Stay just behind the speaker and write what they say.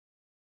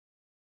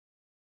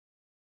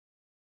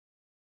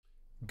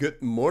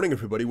Good morning,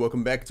 everybody.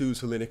 Welcome back to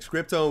Cilinix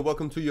Crypto and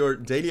welcome to your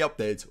daily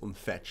update on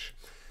Fetch.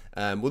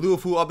 We'll do a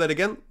full update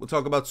again. We'll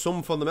talk about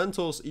some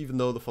fundamentals, even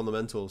though the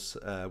fundamentals,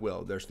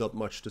 well, there's not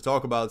much to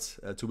talk about,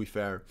 to be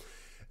fair.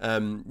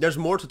 There's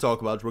more to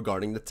talk about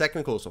regarding the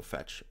technicals of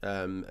Fetch.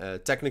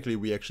 Technically,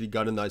 we actually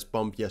got a nice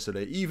bump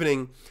yesterday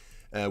evening,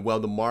 while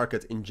the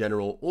market in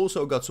general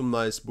also got some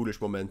nice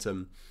bullish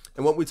momentum.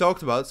 And what we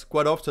talked about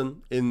quite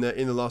often in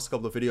the last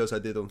couple of videos I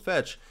did on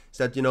Fetch is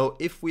that, you know,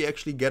 if we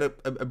actually get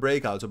a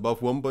breakout above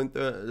 1.23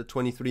 and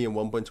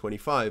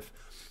 1.25,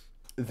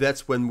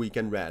 that's when we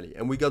can rally.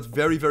 And we got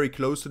very, very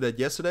close to that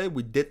yesterday.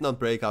 We did not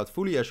break out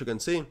fully, as you can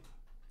see.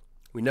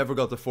 We never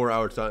got the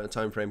 4-hour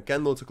time frame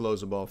candle to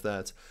close above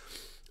that.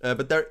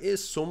 But there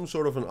is some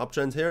sort of an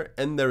uptrend here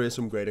and there is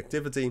some great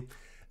activity.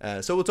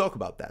 So we'll talk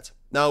about that.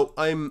 Now,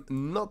 I'm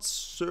not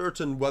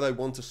certain what I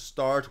want to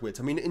start with.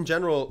 I mean, in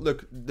general,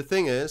 look, the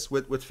thing is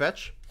with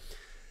Fetch,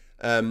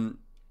 kind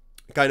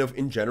of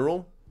in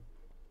general,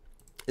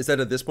 is that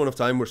at this point of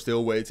time, we're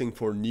still waiting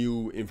for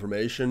new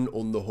information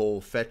on the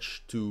whole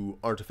Fetch to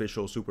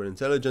Artificial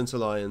Superintelligence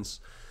Alliance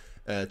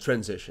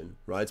transition,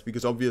 right?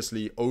 Because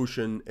obviously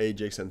Ocean,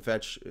 Ajax, and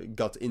Fetch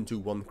got into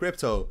one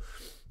crypto.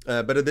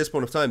 But at this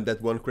point of time,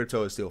 that one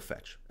crypto is still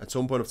Fetch. At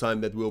some point of time,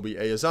 that will be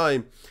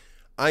ASI.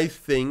 I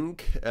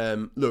think,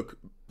 look,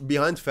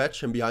 behind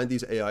Fetch and behind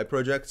these AI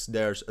projects,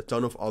 there's a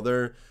ton of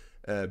other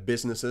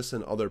businesses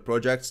and other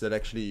projects that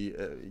actually,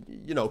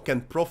 you know,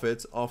 can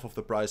profit off of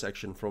the price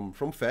action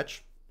from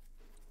Fetch.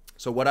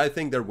 So what I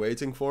think they're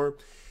waiting for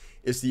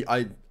is the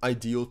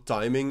ideal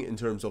timing in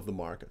terms of the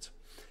market.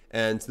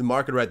 And the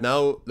market right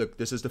now, look,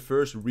 this is the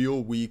first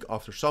real week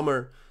after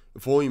summer.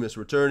 Volume is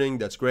returning,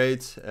 that's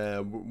great.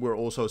 We're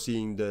also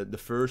seeing the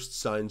first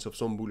signs of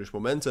some bullish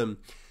momentum.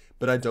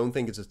 But I don't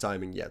think it's a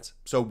timing yet.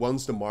 So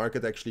once the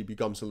market actually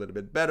becomes a little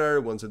bit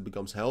better, once it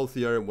becomes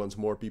healthier, once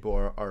more people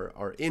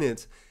are in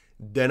it,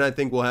 then I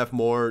think we'll have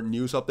more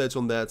news updates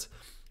on that.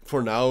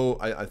 For now,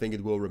 I think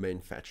it will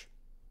remain Fetch.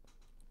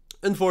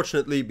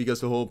 Unfortunately, because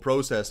the whole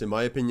process, in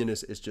my opinion,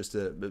 has just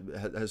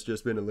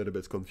been a little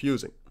bit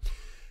confusing.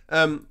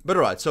 But all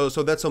right, so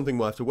that's something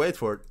we'll have to wait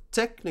for.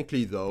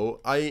 Technically,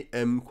 though, I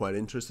am quite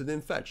interested in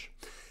Fetch.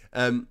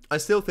 I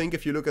still think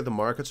if you look at the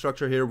market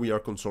structure here, we are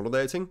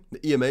consolidating. The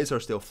EMAs are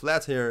still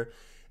flat here.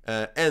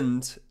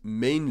 And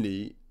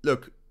mainly,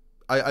 look,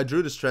 I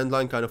drew this trend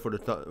line kind of for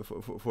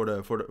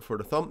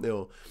the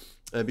thumbnail.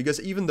 Because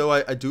even though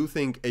I do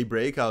think a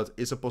breakout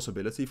is a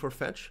possibility for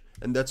Fetch,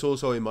 and that's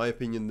also, in my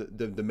opinion,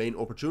 the main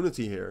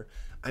opportunity here,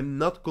 I'm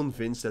not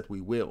convinced that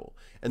we will.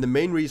 And the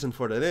main reason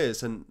for that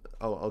is, and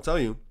I'll tell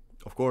you,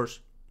 of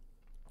course,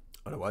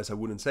 otherwise I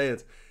wouldn't say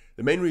it.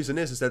 The main reason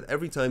is that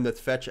every time that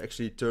Fetch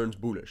actually turns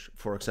bullish,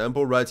 for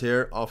example, right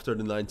here after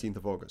the 19th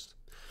of August,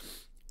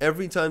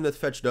 every time that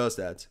Fetch does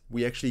that,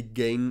 we actually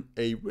gain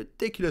a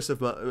ridiculous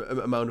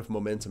amount of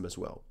momentum as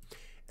well.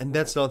 And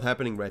that's not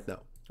happening right now.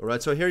 All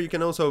right, so here you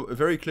can also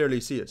very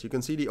clearly see it. You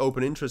can see the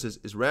open interest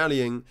is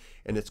rallying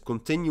and it's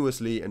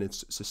continuously and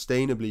it's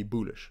sustainably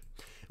bullish.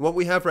 And what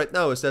we have right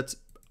now is that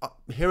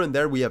here and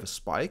there we have a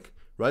spike,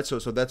 right? So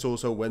that's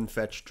also when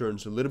Fetch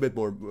turns a little bit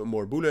more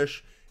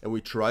bullish and we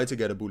try to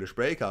get a bullish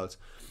breakout.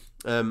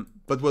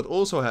 But what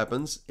also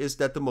happens is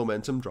that the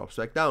momentum drops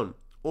back down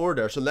or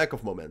there's a lack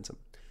of momentum.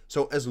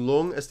 So as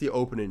long as the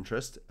open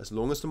interest, as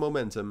long as the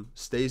momentum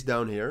stays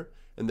down here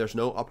and there's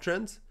no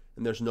uptrend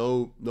and there's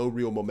no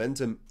real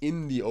momentum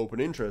in the open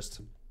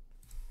interest,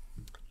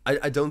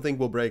 I don't think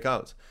we'll break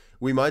out.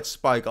 We might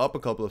spike up a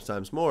couple of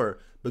times more,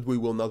 but we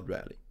will not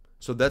rally.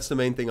 So that's the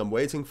main thing I'm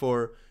waiting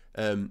for.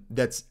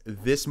 That's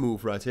this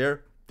move right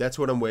here. That's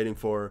what I'm waiting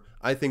for.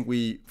 I think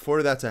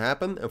for that to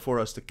happen and for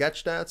us to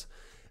catch that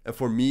and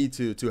for me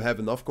to have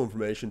enough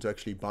confirmation to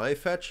actually buy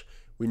Fetch,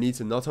 we need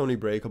to not only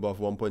break above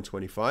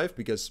 1.25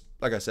 because,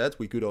 like I said,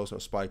 we could also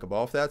spike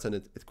above that and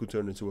it could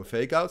turn into a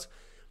fake out,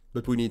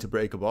 but we need to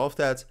break above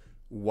that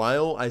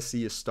while I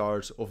see a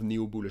start of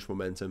new bullish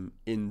momentum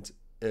in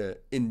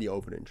the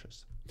open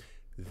interest.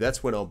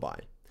 That's when I'll buy.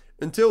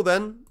 Until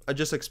then, I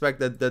just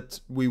expect that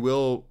we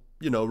will,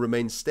 you know,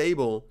 remain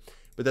stable,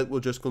 but that will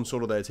just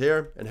consolidate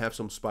here and have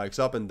some spikes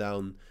up and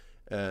down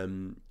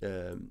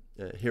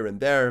here and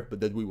there,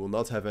 but that we will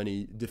not have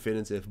any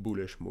definitive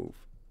bullish move.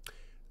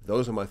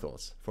 Those are my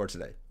thoughts for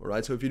today. All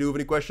right, so if you do have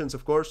any questions,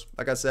 of course,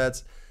 like I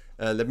said,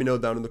 let me know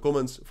down in the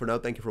comments. For now,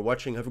 thank you for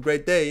watching. Have a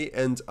great day,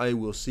 and I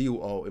will see you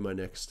all in my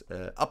next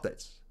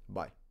updates.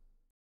 Bye.